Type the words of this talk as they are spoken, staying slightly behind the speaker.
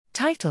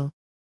Title: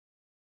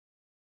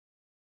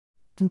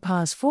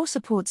 NPAS4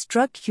 supports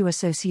drug cue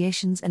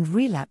associations and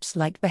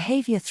relapse-like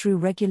behavior through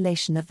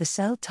regulation of the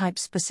cell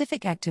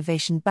type-specific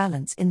activation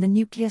balance in the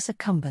nucleus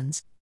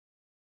accumbens.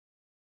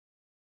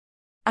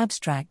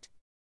 Abstract: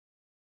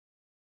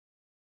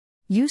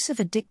 Use of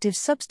addictive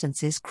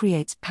substances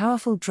creates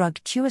powerful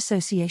drug cue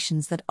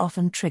associations that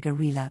often trigger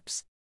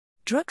relapse.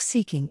 Drug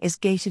seeking is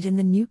gated in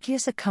the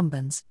nucleus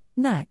accumbens,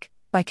 NAC,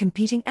 by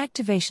competing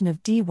activation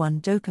of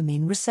D1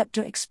 dopamine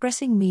receptor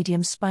expressing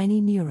medium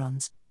spiny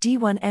neurons,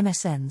 D1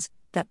 MSNs,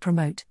 that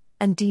promote,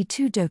 and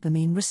D2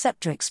 dopamine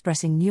receptor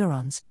expressing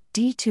neurons,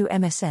 D2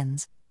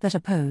 MSNs, that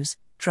oppose,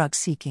 drug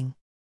seeking.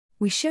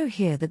 We show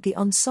here that the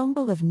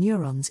ensemble of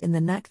neurons in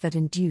the NAC that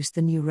induce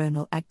the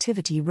neuronal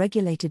activity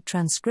regulated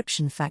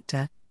transcription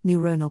factor,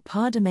 neuronal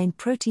PAR domain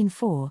protein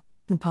 4,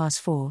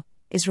 NPAS4,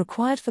 is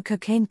required for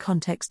cocaine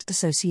context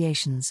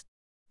associations.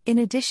 In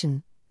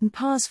addition,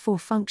 NPAS4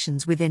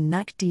 functions within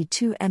NAC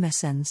D2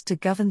 MSNs to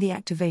govern the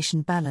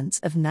activation balance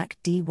of NAC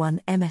D1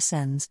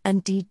 MSNs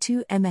and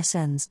D2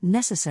 MSNs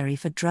necessary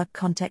for drug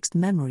context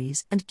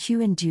memories and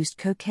cue-induced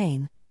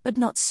cocaine, but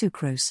not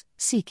sucrose,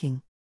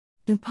 seeking.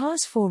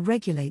 NPAS4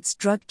 regulates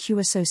drug cue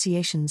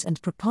associations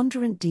and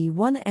preponderant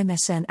D1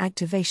 MSN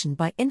activation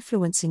by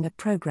influencing a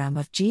program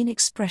of gene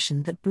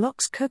expression that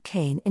blocks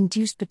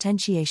cocaine-induced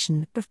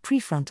potentiation of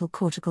prefrontal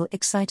cortical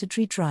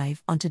excitatory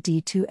drive onto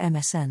D2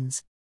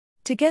 MSNs.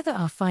 Together,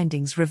 our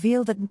findings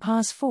reveal that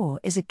NPAS4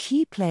 is a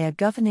key player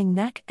governing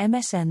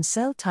NAC-MSN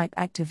cell type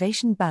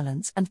activation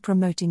balance and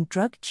promoting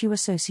drug cue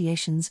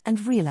associations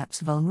and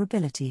relapse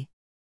vulnerability.